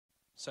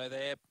So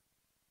they're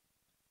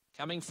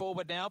coming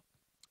forward now.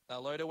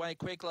 They'll load away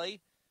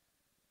quickly.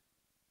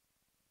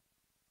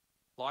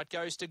 Light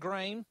goes to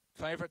green.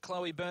 Favourite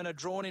Chloe Burner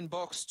drawn in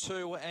box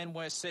 2, and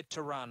we're set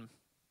to run.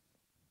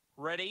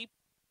 Ready?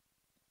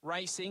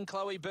 Racing.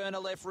 Chloe Burner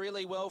left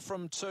really well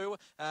from 2.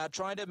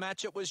 Trying to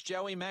match it was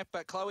Joey Mack,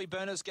 but Chloe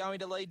Burner's going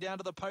to lead down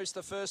to the post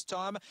the first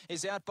time.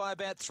 Is out by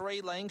about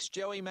 3 lengths.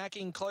 Joey Mack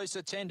in close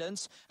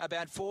attendance.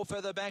 About 4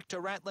 further back to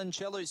Ratlin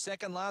Chell,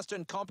 second last,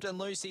 and Compton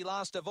Lucy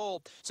last of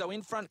all. So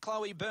in front,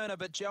 Chloe Burner,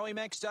 but Joey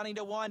Mack starting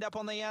to wind up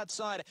on the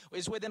outside.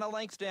 Is within a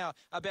length now.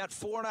 About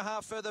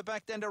 4.5 further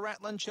back then to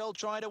Ratlin Chell,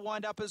 trying to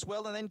wind up as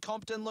well, and then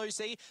Compton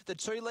Lucy. The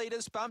 2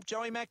 leaders bump.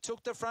 Joey Mack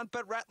took the front,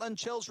 but Ratlin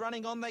Chell's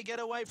running on. They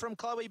get away from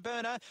Chloe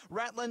Burner.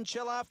 Ratlin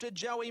Chell after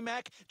Joey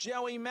Mack.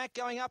 Joey Mack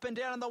going up and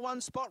down in the one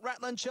spot.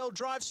 Ratlin Chell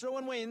drives through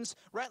and wins.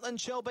 Ratlin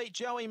Chell beat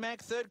Joey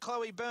Mack. Third,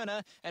 Chloe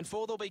Burner. And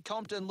fourth will be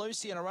Compton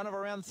Lucy in a run of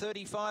around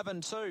 35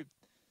 and 2.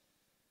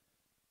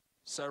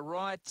 So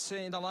right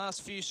in the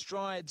last few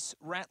strides,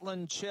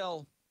 Ratlin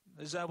Chell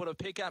is able to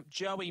pick up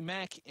Joey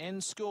Mack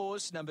and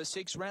scores. Number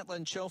 6,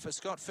 Ratlin Chell for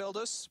Scott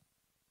Feldus.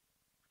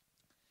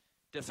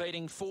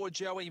 Defeating 4,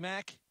 Joey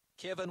Mack.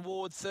 Kevin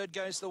Ward. Third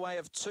goes the way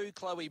of 2,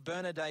 Chloe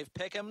Burner, Dave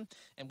Peckham.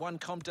 And 1,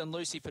 Compton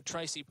Lucy for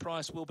Tracy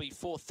Price will be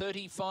 4.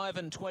 35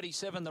 and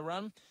 27 the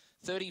run.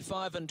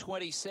 35 and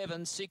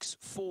 27, 6,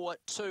 4,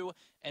 2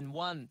 and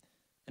 1.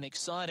 An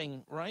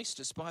exciting race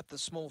despite the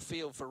small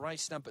field for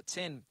race number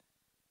 10.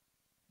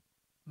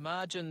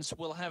 Margins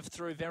we'll have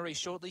through very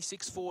shortly.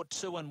 6, 4,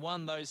 2 and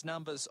 1, those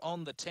numbers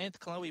on the 10th.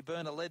 Chloe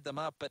Burner led them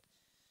up, but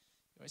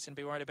you always going to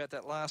be worried about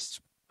that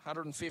last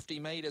 150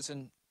 metres,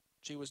 and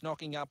she was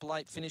knocking up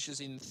late,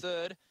 finishes in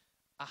third.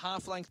 A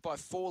half length by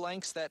 4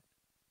 lengths, that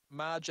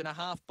margin a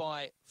half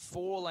by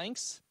 4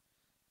 lengths.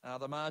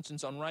 The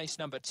margins on race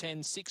number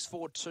 10, 6,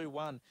 4, 2,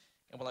 1.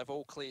 And we'll have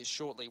all clears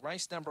shortly.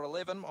 Race number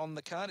 11 on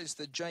the card is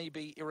the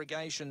JB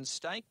Irrigation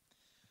Stake.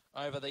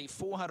 Over the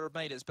 400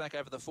 metres, back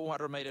over the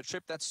 400-metre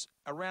trip. That's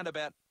around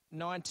about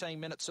 19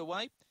 minutes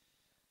away.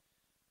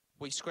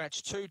 We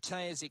scratch 2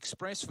 Tayers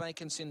Express,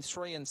 vacants in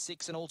 3 and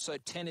 6, and also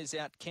 10 is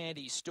out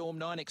Candy Storm.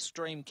 9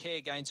 Extreme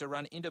Care gains a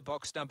run into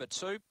box number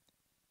 2.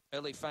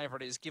 Early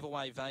favourite is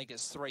Giveaway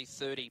Vegas,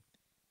 3:30.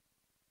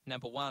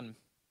 Number 1.